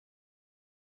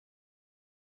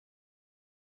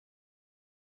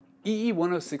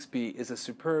EE106B is a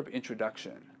superb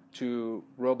introduction to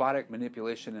robotic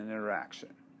manipulation and interaction.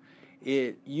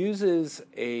 It uses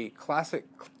a classic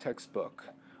textbook,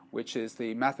 which is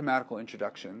the mathematical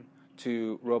introduction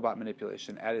to robot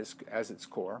manipulation as its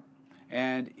core,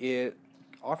 and it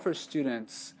offers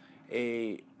students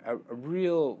a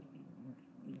real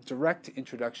direct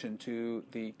introduction to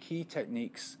the key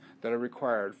techniques that are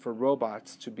required for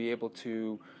robots to be able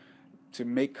to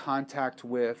make contact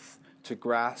with, to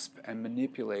grasp and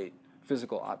manipulate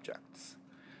physical objects.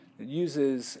 It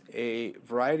uses a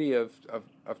variety of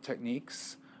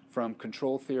techniques from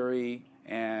control theory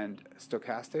and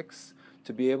stochastics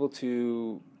to be able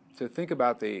to think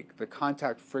about the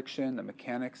contact friction, the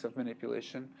mechanics of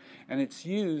manipulation, and it's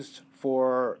used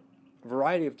for a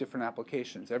variety of different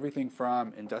applications, everything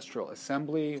from industrial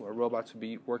assembly, where robots would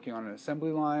be working on an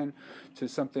assembly line, to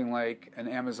something like an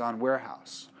Amazon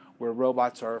warehouse, where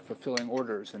robots are fulfilling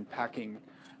orders and packing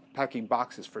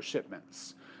boxes for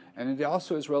shipments. And it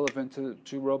also is relevant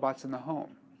to robots in the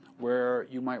home, where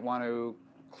you might want to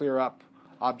clear up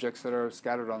objects that are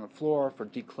scattered on the floor for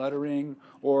decluttering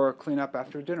or clean up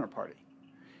after a dinner party.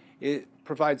 It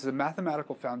provides the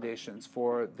mathematical foundations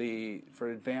for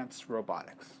advanced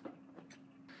robotics.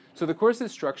 So the course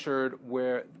is structured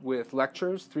with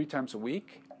lectures 3 times a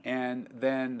week, and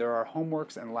then there are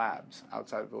homeworks and labs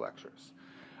outside of the lectures.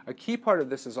 A key part of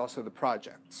this is also the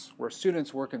projects, where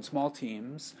students work in small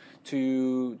teams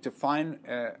to define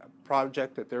a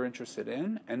project that they're interested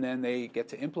in, and then they get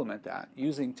to implement that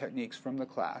using techniques from the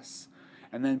class,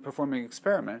 and then performing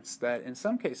experiments that in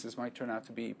some cases might turn out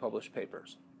to be published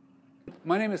papers.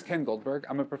 My name is Ken Goldberg.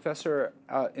 I'm a professor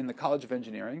in the College of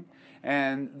Engineering,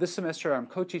 and this semester I'm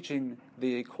co-teaching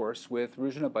the course with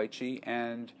Ruzena Bajcsy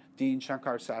and Dean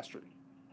Shankar Sastry.